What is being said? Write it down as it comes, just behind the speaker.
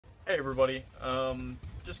Hey everybody,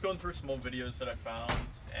 just going through some old videos that I found,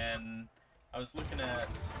 and I was looking at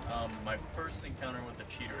my first encounter with a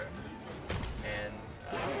cheater ever, and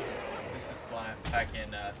this is back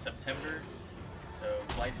in September, so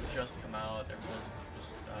Blight had just come out. Everyone was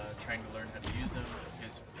trying to learn how to use him.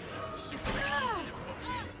 He's super difficult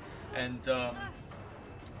to use, and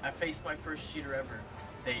I faced my first cheater ever.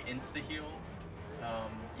 They insta-heal.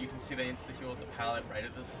 You can see they insta-heal at the pallet right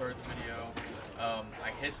at the start of the video. I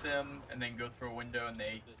hit them and then go through a window and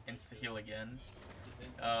they insta-heal again.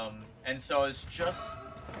 And so I was just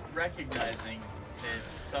recognizing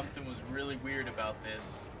that something was really weird about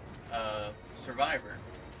this survivor.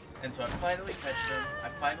 And so I finally catch them, I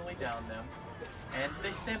finally down them, and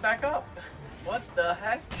they stand back up. What the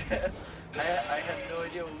heck? I had no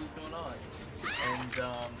idea what was going on.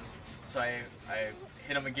 And so I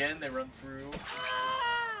hit them again, they run through,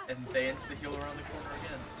 and they insta-heal around the corner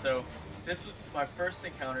again. So this was my first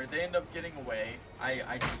encounter. They end up getting away.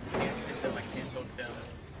 I just can't hit them, I can't hook them.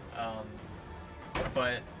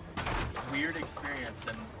 But weird experience,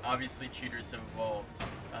 and obviously cheaters have evolved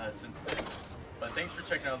since then. But thanks for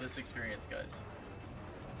checking out this experience, guys.